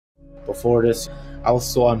before this, I was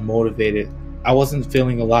so unmotivated. I wasn't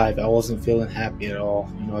feeling alive. I wasn't feeling happy at all.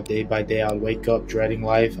 Day by day, I would wake up dreading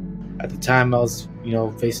life. At the time, I was,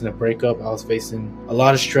 facing a breakup. I was facing a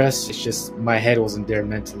lot of stress. It's just my head wasn't there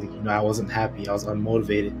mentally. I wasn't happy. I was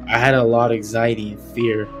unmotivated. I had a lot of anxiety and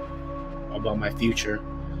fear about my future.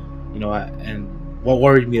 And what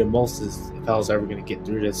worried me the most is if I was ever going to get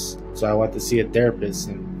through this. So I went to see a therapist,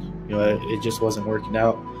 and it just wasn't working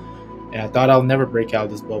out. And I thought I'll never break out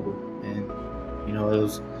of this bubble. And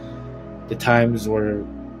the times were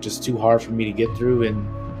just too hard for me to get through. And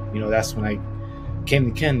that's when I came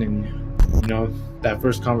to Ken, and that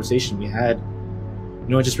first conversation we had,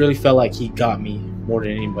 it just really felt like he got me more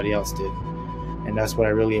than anybody else did. And that's what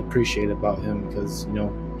I really appreciate about him, because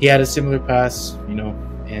he had a similar past,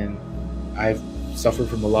 and I've suffered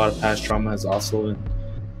from a lot of past traumas also. And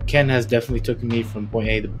Ken has definitely taken me from point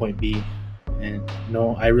A to point B, and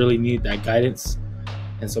I really need that guidance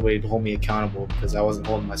and somebody to hold me accountable, because I wasn't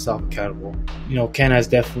holding myself accountable. Ken has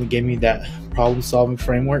definitely given me that problem solving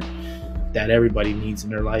framework that everybody needs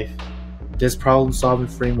in their life. This problem solving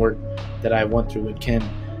framework that I went through with Ken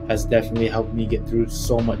has definitely helped me get through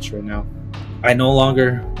so much right now. I no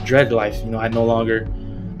longer dread life.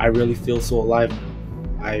 I really feel so alive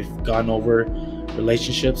now. I've gotten over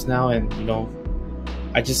relationships now, and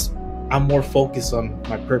I'm more focused on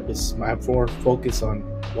my purpose. I'm more focused on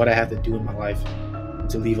what I have to do in my life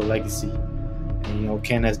to leave a legacy. And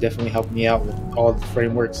Ken has definitely helped me out with all the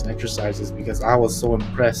frameworks and exercises, because I was so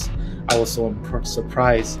impressed. I was so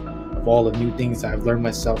surprised of all the new things that I've learned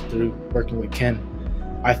myself through working with Ken.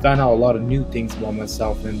 I found out a lot of new things about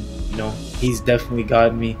myself, and he's definitely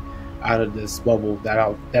gotten me out of this bubble that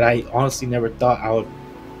I honestly never thought I would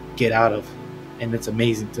get out of. And it's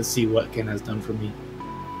amazing to see what Ken has done for me.